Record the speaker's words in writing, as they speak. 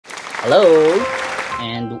Hello,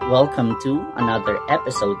 and welcome to another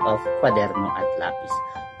episode of Kwaderno at Lapis.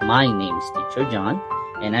 My name is Teacher John,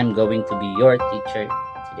 and I'm going to be your teacher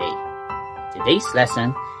today. Today's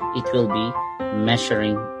lesson, it will be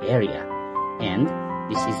measuring area, and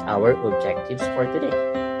this is our objectives for today.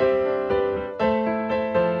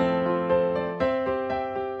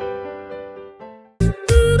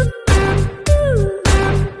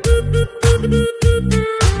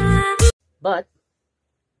 But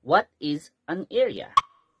what is an area?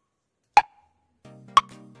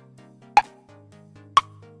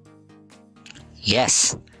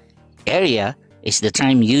 Yes, area is the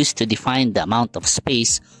term used to define the amount of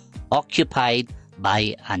space occupied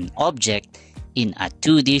by an object in a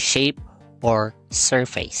 2D shape or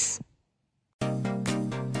surface.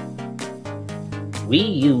 We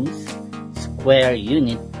use square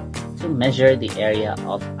unit to measure the area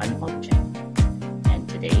of an object. And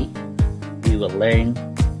today, we will learn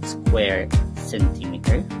square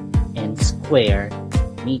centimeter and square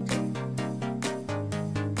meter.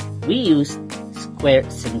 We use square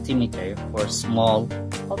centimeter for small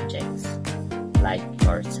objects like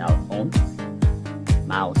your cell phones,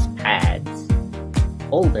 mouse pads,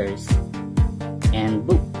 folders, and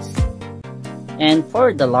books. And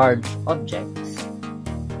for the large objects,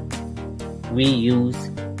 we use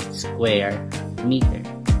square meter.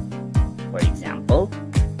 For example,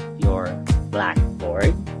 your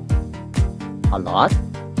blackboard, a lot,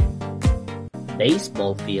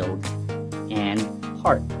 baseball field, and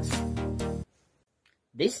parks.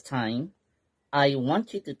 This time, I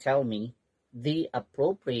want you to tell me the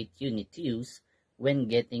appropriate unit to use when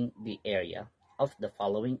getting the area of the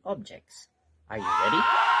following objects. Are you ready?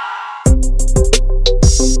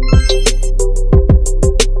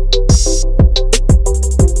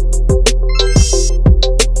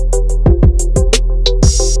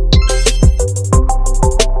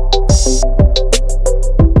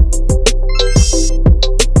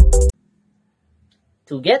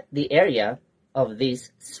 To get the area of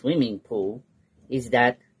this swimming pool is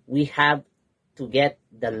that we have to get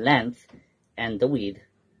the length and the width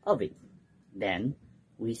of it. Then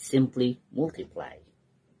we simply multiply.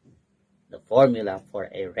 The formula for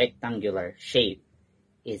a rectangular shape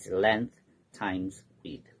is length times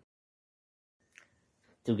width.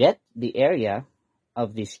 To get the area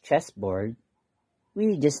of this chessboard,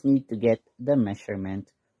 we just need to get the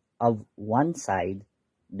measurement of one side,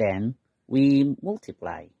 then we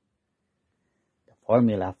multiply. The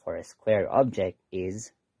formula for a square object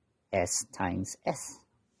is S times S.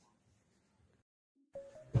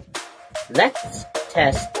 Let's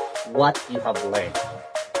test what you have learned.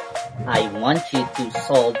 I want you to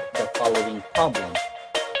solve the following problem.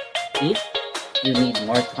 If you need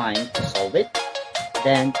more time to solve it,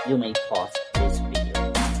 then you may pause